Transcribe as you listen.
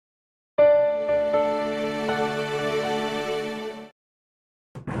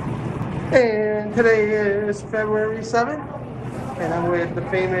And today is February 7th, and I'm with the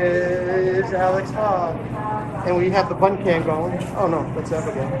famous Alex Fogg. And we have the bun can going. Oh no, that's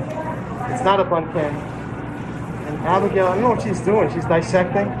Abigail. It's not a bun can. And Abigail, I don't know what she's doing. She's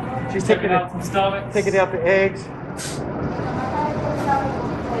dissecting. She's taking out some stomachs. taking out the eggs.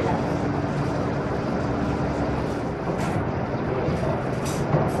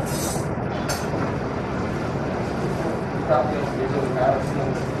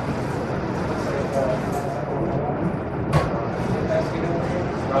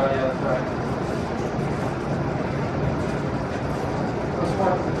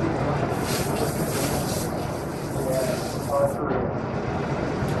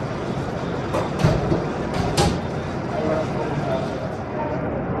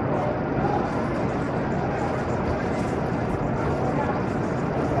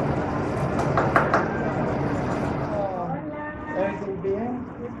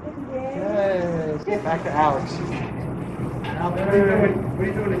 Yes, get back to Alex. What are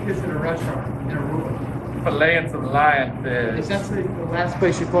you doing in the kitchen in a restaurant in Aruba? Filleting some lionfish. Is that the last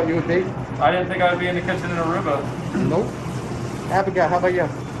place you thought you would be? I didn't think I would be in the kitchen in Aruba. Nope. Abigail, how about you?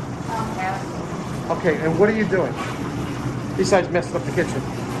 Okay, and what are you doing? Besides messing up the kitchen.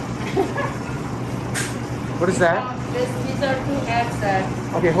 What is that? These are 2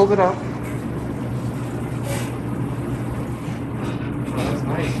 eggs. Okay, hold it up. Oh, that's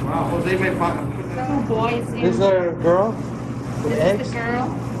nice. Wow. Oh, they made fun. 2 boys. Is there a girl with This eggs? is a girl,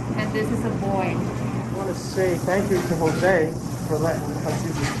 and this is a boy. I want to say thank you to Jose for letting us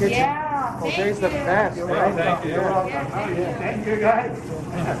use his kitchen. Yeah, Jose's thank the you. best, right? Thank you. Yeah. Thank you, guys.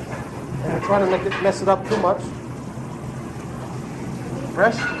 And we're trying to make it mess it up too much.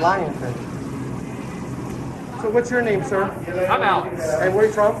 Fresh lionfish. So what's your name, sir? I'm Alex. And where are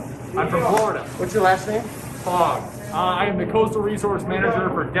you from? I'm from Florida. What's your last name? Fogg. I am the Coastal Resource Manager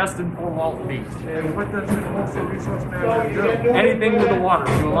for Destin Fort Walton Beach. And what does the Coastal Resource Manager do? Anything with the water.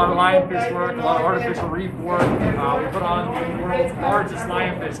 We do a lot of lionfish work, a lot of artificial reef work. We put on the world's largest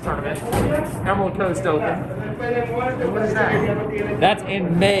lionfish tournament, Emerald Coast Open. And what is that? That's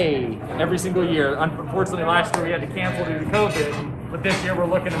in May every single year. Unfortunately, last year we had to cancel due to COVID, but this year we're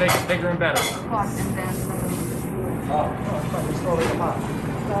looking to make it bigger and better. Hot and then Oh, it's totally hot.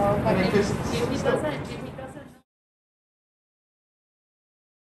 so, but And if if he doesn't, if he